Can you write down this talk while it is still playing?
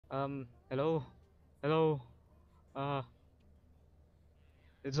Hello? Hello? Uh,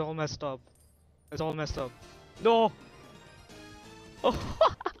 it's all messed up. It's all messed up. No! Oh,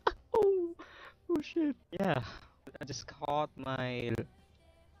 oh, oh shit. Yeah, I just caught my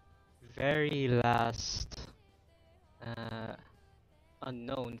very last, uh,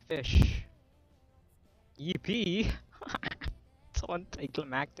 unknown fish. Yippee! So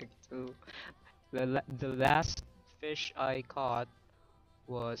anticlimactic too. The last fish I caught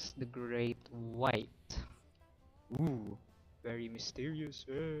was the great white. Ooh, very mysterious.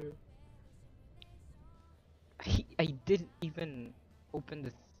 I didn't even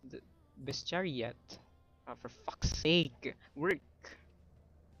open the bestiary yet. For fuck's sake, work.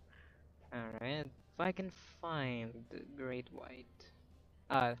 Alright, if I can find the great white.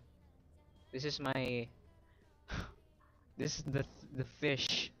 Uh, this is my. This is the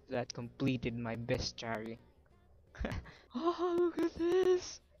fish that completed my bestiary. Oh, look at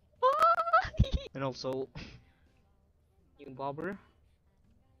this! Ah! And also, new bobber.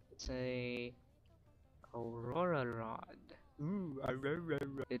 It's a aurora rod. Ooh, aurora.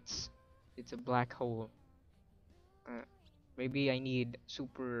 It's a black hole. Uh, Maybe I need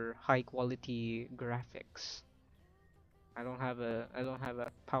super high quality graphics. I don't have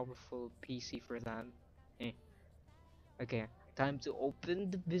a powerful PC for that. Eh. Okay, time to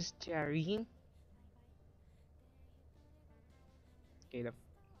open the bestiary. Okay,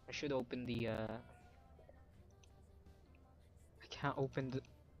 I should open the I can't open the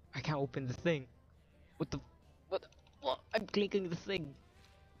I can't open the thing. What the what what I'm clicking the thing.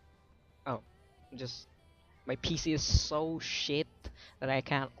 Oh, just my PC is so shit that I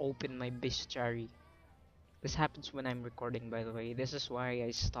can't open my bestiary. This happens when I'm recording, by the way. This is why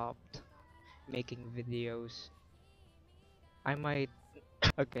I stopped making videos. I might.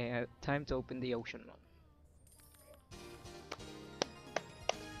 Okay, time to open the ocean one.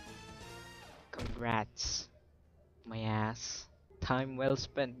 Congrats, my ass. Time well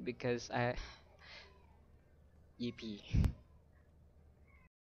spent because I. Yippee.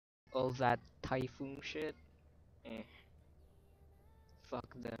 All that typhoon shit. Eh, fuck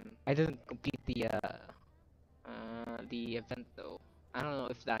them. I didn't complete the event though. I don't know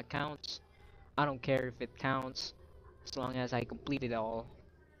if that counts. I don't care if it counts, as long as I complete it all.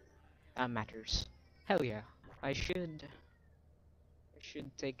 That matters. Hell yeah. I should. I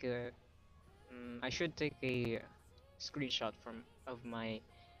should take a. I should take a screenshot from of my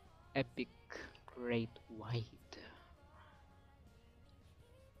epic great white.